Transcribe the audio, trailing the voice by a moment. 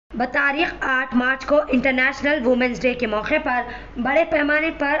बतारीख 8 मार्च को international women's day के मौके पर बड़े पैमाने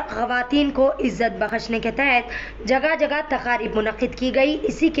पर ख़वातीन को इज़्ज़त बख्शने के तहत जगह जगह तकारीब मुनक़्क़िद की गई।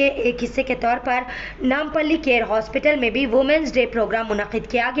 इसी के एक हिस्से के तौर पर नामपल्ली केयर हॉस्पिटल में भी वुमेंस डे प्रोग्राम मुनक़्क़िद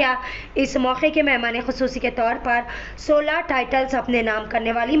किया गया। इस मौके के मेहमान ख़ुसूसी के तौर पर 16 टाइटल्स अपने नाम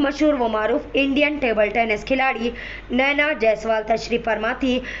करने वाली मशहूर व मारूफ इंडियन टेबल टेनिस खिलाड़ी नैना जायसवाल तशरीफ़ फरमा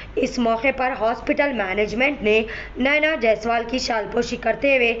थी। इस मौके पर हॉस्पिटल मैनेजमेंट ने नैना जायसवाल की शालपोशी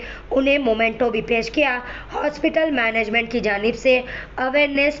करते हुए उन्हें मोमेंटो भी पेश किया। हॉस्पिटल मैनेजमेंट की जानिब से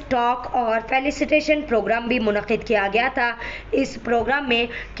अवेयरनेस टॉक और फेलिसिटेशन प्रोग्राम भी मुनक़्क़िद किया गया था। इस प्रोग्राम में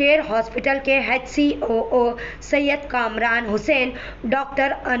केयर हॉस्पिटल के HCOO Syed Kamran Hussain, doctor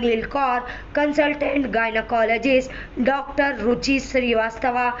Anil Kaur, consultant gynaecologist doctor रुचि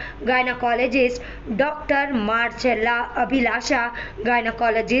श्रीवास्तवा, गायनाकोलॉजिस्ट डॉक्टर मार्चेला अभिलाषा,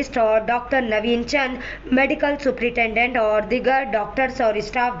 गायनाकोलॉजिस्ट और डॉक्टर नवीन चंद, मेडिकल सुपरिटेंडेंट और दीगर डॉक्टर्स और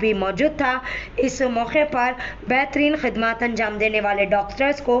स्टाफ भी मौजूद था। इस मौके पर बेहतरीन खिदमत अंजाम देने वाले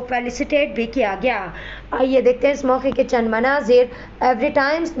डॉक्टर्स को फेलिसिटेट भी किया गया। आइए देखते हैं इस मौके के चंद मनाजिर एवरी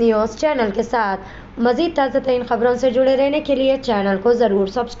टाइम्स न्यूज़ चैनल के साथ। मज़ीद ताज़ा तरीन खबरों से जुड़े रहने के लिए चैनल को ज़रूर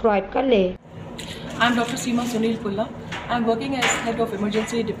सब्सक्राइब कर लें। I'm Dr. Seema Sunil Pulla. I'm working as Head of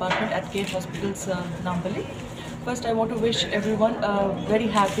Emergency Department at Care Hospitals, Nampally. First, I want to wish everyone a very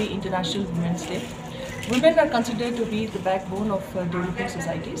happy International Women's Day. Women are considered to be the backbone of developing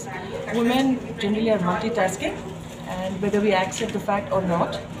societies. Women generally are multitasking, and whether we accept the fact or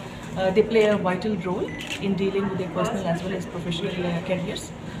not, they play a vital role in dealing with their personal as well as professional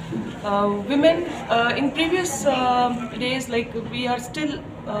careers. Women in previous days, like we are still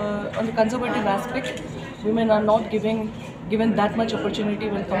on the conservative aspect, women are not given that much opportunity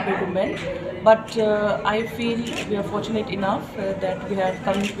when compared to men. But I feel we are fortunate enough that we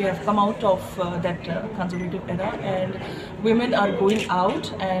have come out of that conservative era, and women are going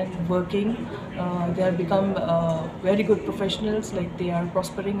out and working. They have become very good professionals. Like they are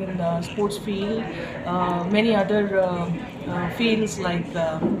prospering in the sports field, many other fields like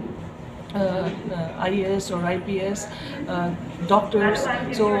IAS or IPS, doctors,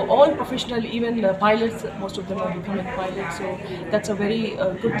 so all professional, even pilots, most of them are becoming pilots, so that's a very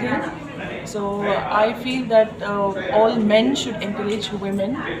good thing. So I feel that all men should encourage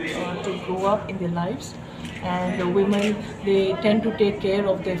women to grow up in their lives, and women, they tend to take care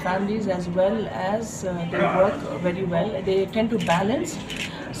of their families as well as they work very well. They tend to balance.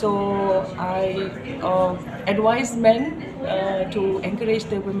 So I advise men to encourage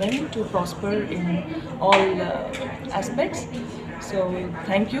their women to prosper in all aspects. So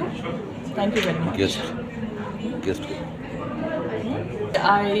thank you very much. Yes.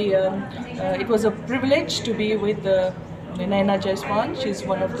 It was a privilege to be with Naina Jaiswal. She's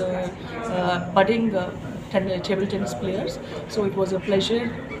one of the budding table tennis players. So it was a pleasure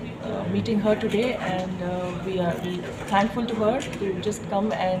meeting her today, and we are thankful to her to just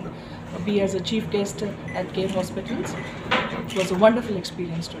come and be as a chief guest at Care Hospitals. It was a wonderful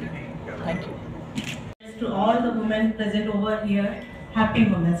experience today. Thank you. To all the women present over here, Happy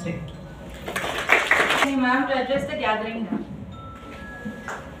Women's Day. Ma'am, to address the gathering now.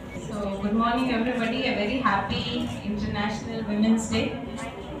 So, good morning everybody, a very happy International Women's Day.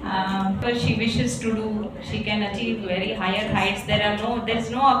 What she wishes to do, she can achieve very higher heights. There is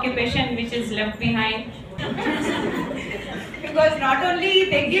no occupation which is left behind. Because not only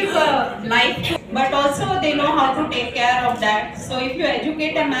they give life, but also they know how to take care of that. So if you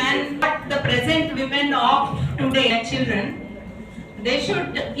educate a man, but the present women of today, children, they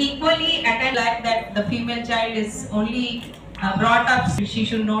should equally attend like that. The female child is only brought up, she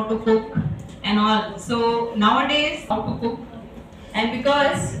should know to cook and all. So nowadays, how to cook, and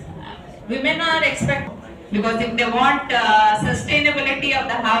because women are expected, because if they want sustainability of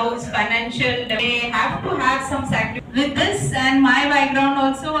the house, financial, they have to have some sacrifice. With this and my background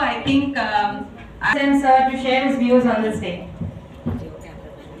also, I think I send sir to share his views on this day.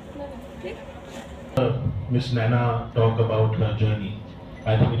 Miss Naina talk about her journey.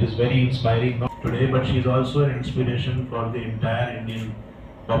 I think it is very inspiring, not today, but she is also an inspiration for the entire Indian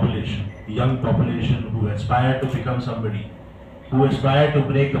population, young population who aspire to become somebody, who aspire to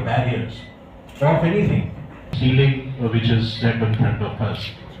break the barriers of anything. Ceiling which is set in front of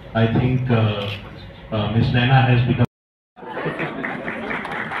us. I think Miss Naina has become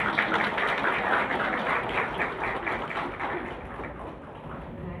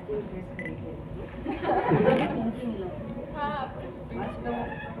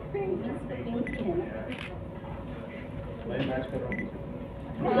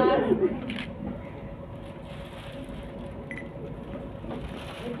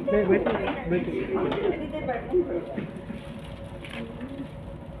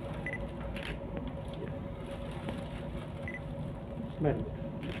madam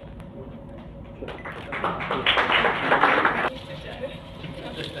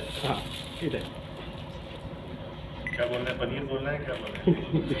हाँ इधर क्या बोलना है, पनीर बोलना है, क्या बोलना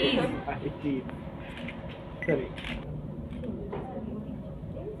है? प्लीज सॉरी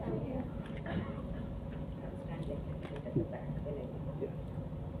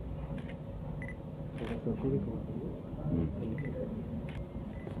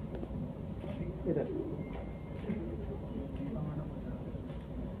इधर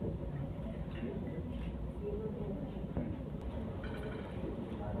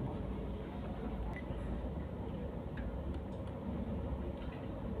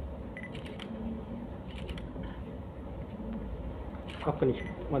आपका नीचे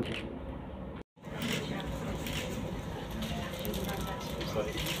वन सेकंड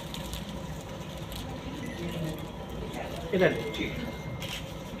इधर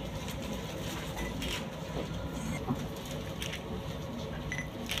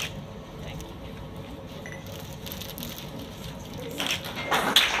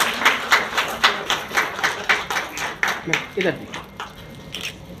इधर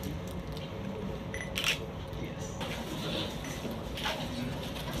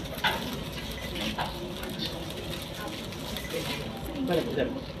इधर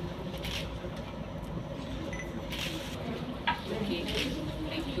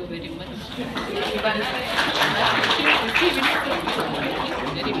Thank you very much. Very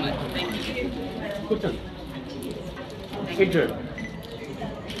much. Thank you. कुछ इधर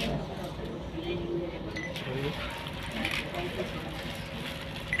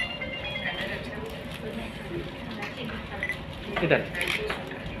इधर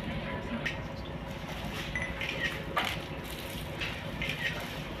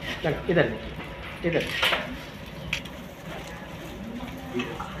चल इधर इधर